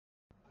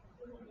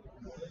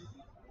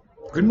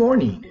Good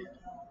morning.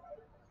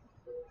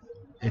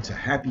 It's a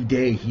happy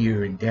day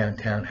here in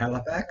downtown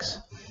Halifax.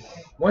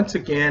 Once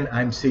again,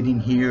 I'm sitting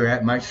here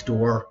at my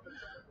store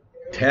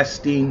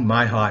testing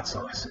my hot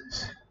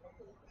sauces.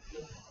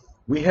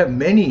 We have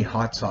many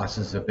hot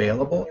sauces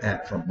available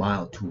at From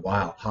Mild to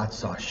Wild Hot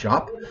Sauce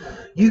Shop.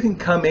 You can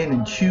come in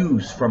and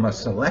choose from a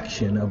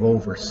selection of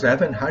over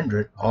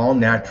 700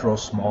 all-natural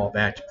small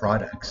batch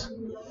products.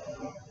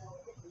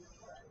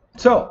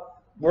 So,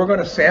 we're going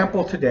to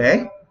sample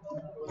today.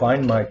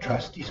 Find my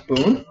trusty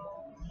spoon.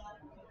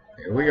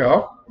 Here we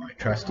go, my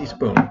trusty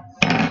spoon.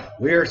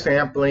 We are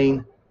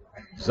sampling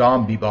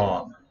Zombie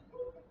Bomb.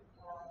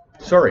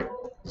 Sorry,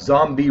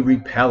 Zombie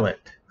Repellent.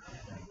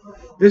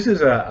 This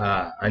is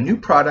a new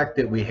product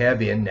that we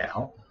have in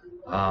now.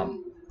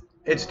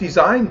 It's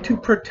designed to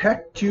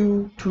protect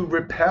you, to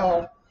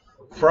repel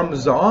from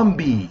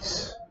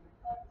zombies.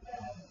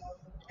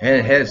 And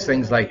it has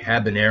things like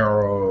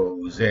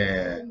habaneros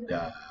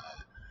and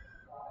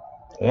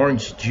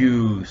orange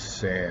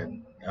juice,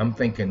 and I'm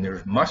thinking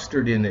there's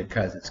mustard in it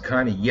because it's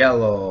kind of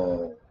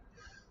yellow,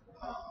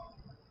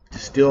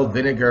 distilled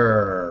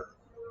vinegar,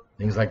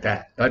 things like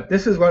that. But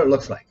this is what it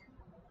looks like.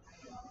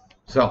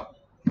 So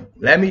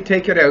let me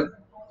take it out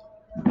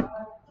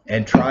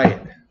and try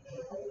it.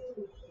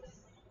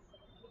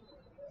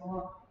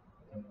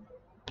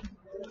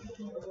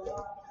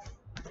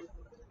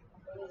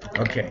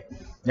 Okay,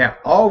 now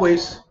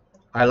always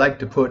I like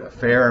to put a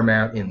fair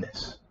amount in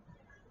this.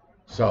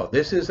 So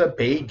this is a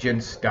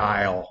Bajan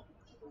style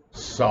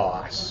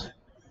sauce.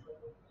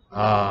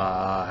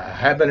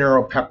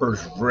 Habanero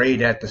peppers right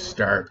at the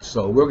start.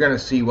 So we're going to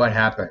see what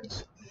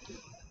happens.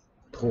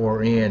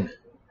 Pour in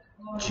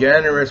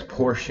generous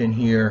portion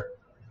here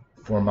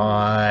for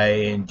my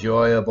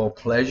enjoyable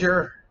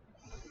pleasure.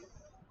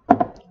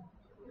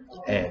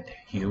 And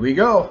here we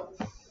go.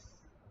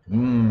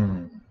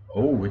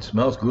 Oh, it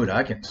smells good.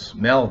 I can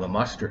smell the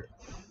mustard.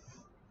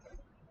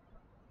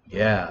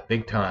 Yeah,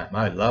 big time.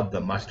 I love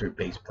the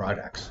mustard-based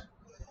products.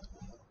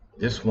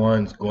 This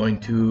one's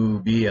going to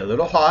be a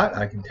little hot,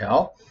 I can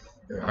tell.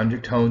 There are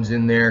undertones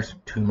in there,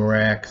 some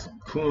turmeric, some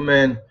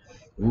cumin.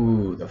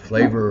 Ooh, the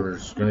flavor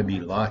is going to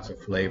be lots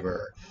of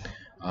flavor.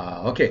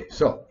 Okay,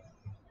 so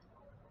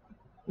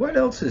what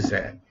else is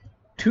that?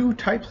 2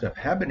 types of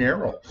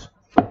habaneros.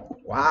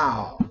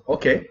 Wow.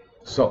 Okay,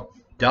 so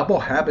double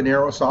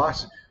habanero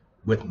sauce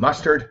with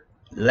mustard.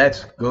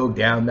 Let's go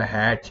down the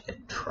hatch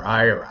and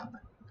try her up.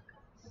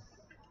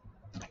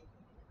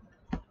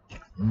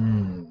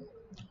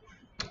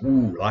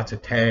 Ooh, lots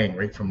of tang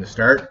right from the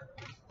start.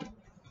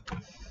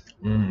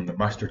 The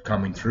mustard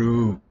coming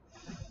through.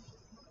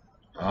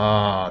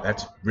 Ah,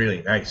 that's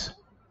really nice.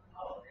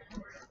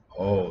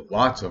 Oh,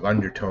 lots of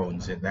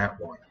undertones in that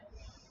one.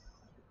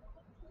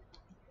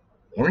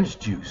 Orange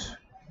juice.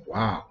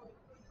 Wow.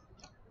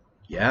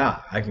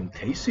 Yeah, I can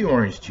taste the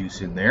orange juice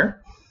in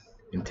there.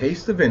 I can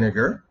taste the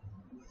vinegar.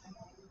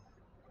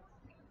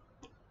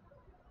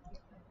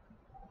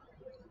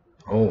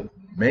 Oh,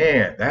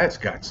 man, that's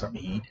got some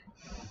heat.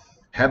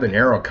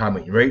 Habanero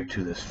coming right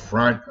to the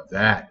front of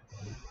that.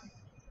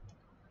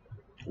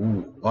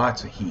 Ooh,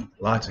 lots of heat,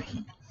 lots of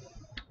heat.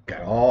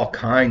 Got all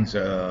kinds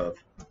of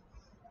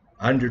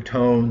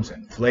undertones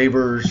and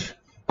flavors.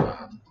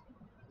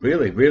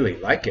 Really, really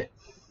like it.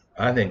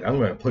 I think I'm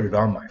going to put it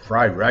on my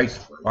fried rice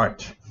for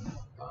lunch.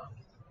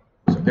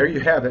 So there you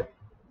have it.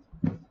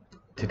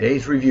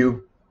 Today's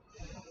review.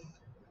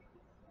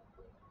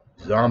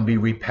 Zombie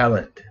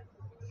Repellent.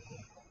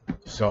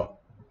 So,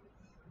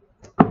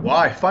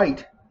 why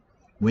fight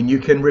when you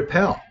can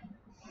repel?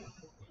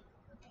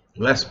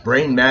 Less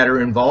brain matter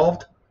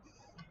involved.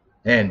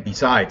 And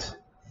besides,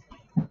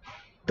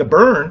 the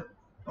burn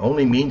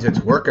only means it's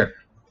working.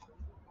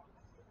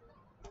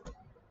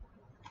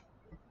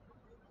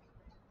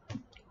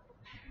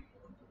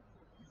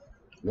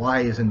 Why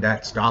isn't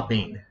that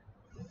stopping?